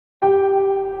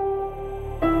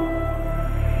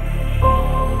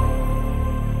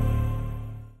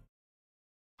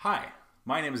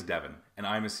My name is Devin, and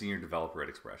I'm a senior developer at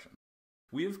Expression.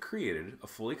 We have created a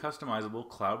fully customizable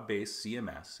cloud-based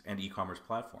CMS and e-commerce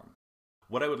platform.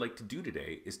 What I would like to do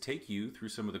today is take you through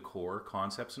some of the core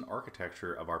concepts and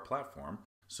architecture of our platform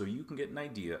so you can get an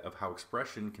idea of how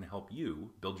Expression can help you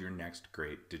build your next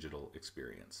great digital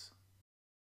experience.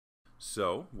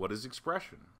 So, what is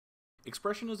Expression?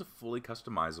 Expression is a fully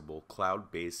customizable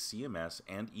cloud-based CMS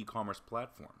and e-commerce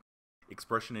platform.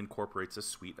 Expression incorporates a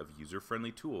suite of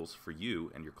user-friendly tools for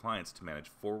you and your clients to manage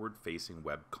forward-facing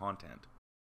web content.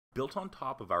 Built on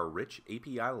top of our rich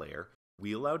API layer,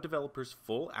 we allow developers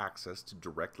full access to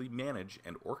directly manage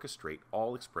and orchestrate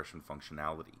all Expression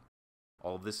functionality.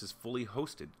 All of this is fully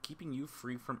hosted, keeping you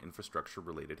free from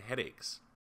infrastructure-related headaches.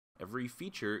 Every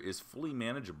feature is fully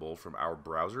manageable from our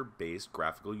browser-based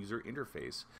graphical user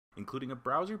interface, including a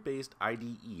browser-based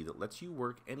IDE that lets you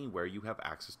work anywhere you have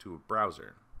access to a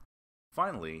browser.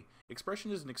 Finally,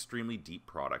 Expression is an extremely deep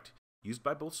product, used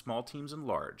by both small teams and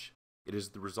large. It is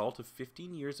the result of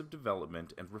 15 years of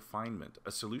development and refinement,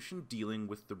 a solution dealing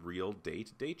with the real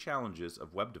day-to-day challenges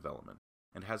of web development,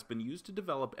 and has been used to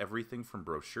develop everything from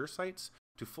brochure sites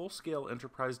to full-scale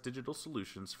enterprise digital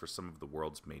solutions for some of the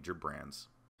world's major brands.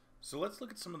 So let's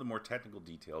look at some of the more technical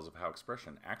details of how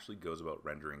Expression actually goes about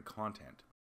rendering content.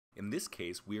 In this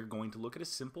case, we are going to look at a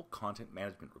simple content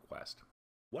management request.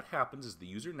 What happens is the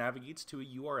user navigates to a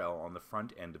URL on the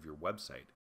front end of your website.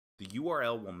 The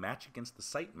URL will match against the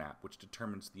sitemap, which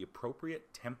determines the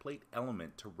appropriate template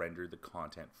element to render the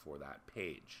content for that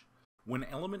page. When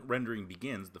element rendering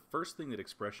begins, the first thing that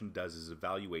Expression does is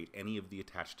evaluate any of the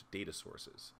attached data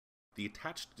sources. The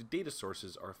attached data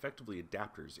sources are effectively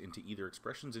adapters into either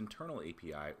Expression's internal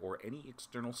API or any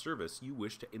external service you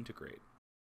wish to integrate.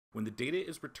 When the data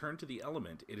is returned to the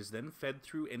element, it is then fed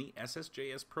through any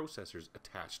SSJS processors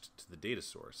attached to the data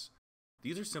source.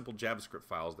 These are simple JavaScript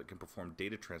files that can perform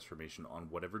data transformation on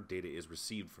whatever data is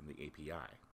received from the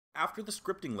API. After the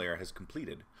scripting layer has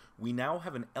completed, we now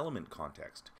have an element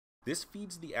context. This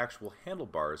feeds the actual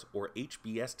handlebars or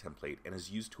HBS template and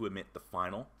is used to emit the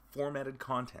final, formatted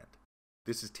content.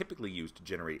 This is typically used to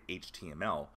generate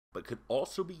HTML, but could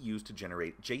also be used to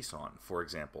generate JSON, for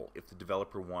example, if the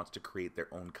developer wants to create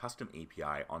their own custom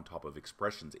API on top of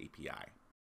Expression's API.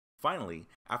 Finally,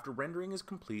 after rendering is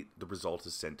complete, the result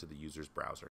is sent to the user's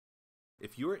browser.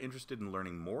 If you are interested in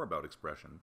learning more about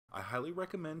Expression, I highly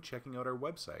recommend checking out our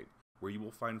website, where you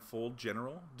will find full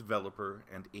general, developer,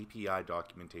 and API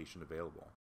documentation available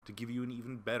to give you an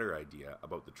even better idea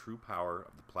about the true power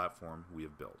of the platform we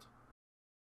have built.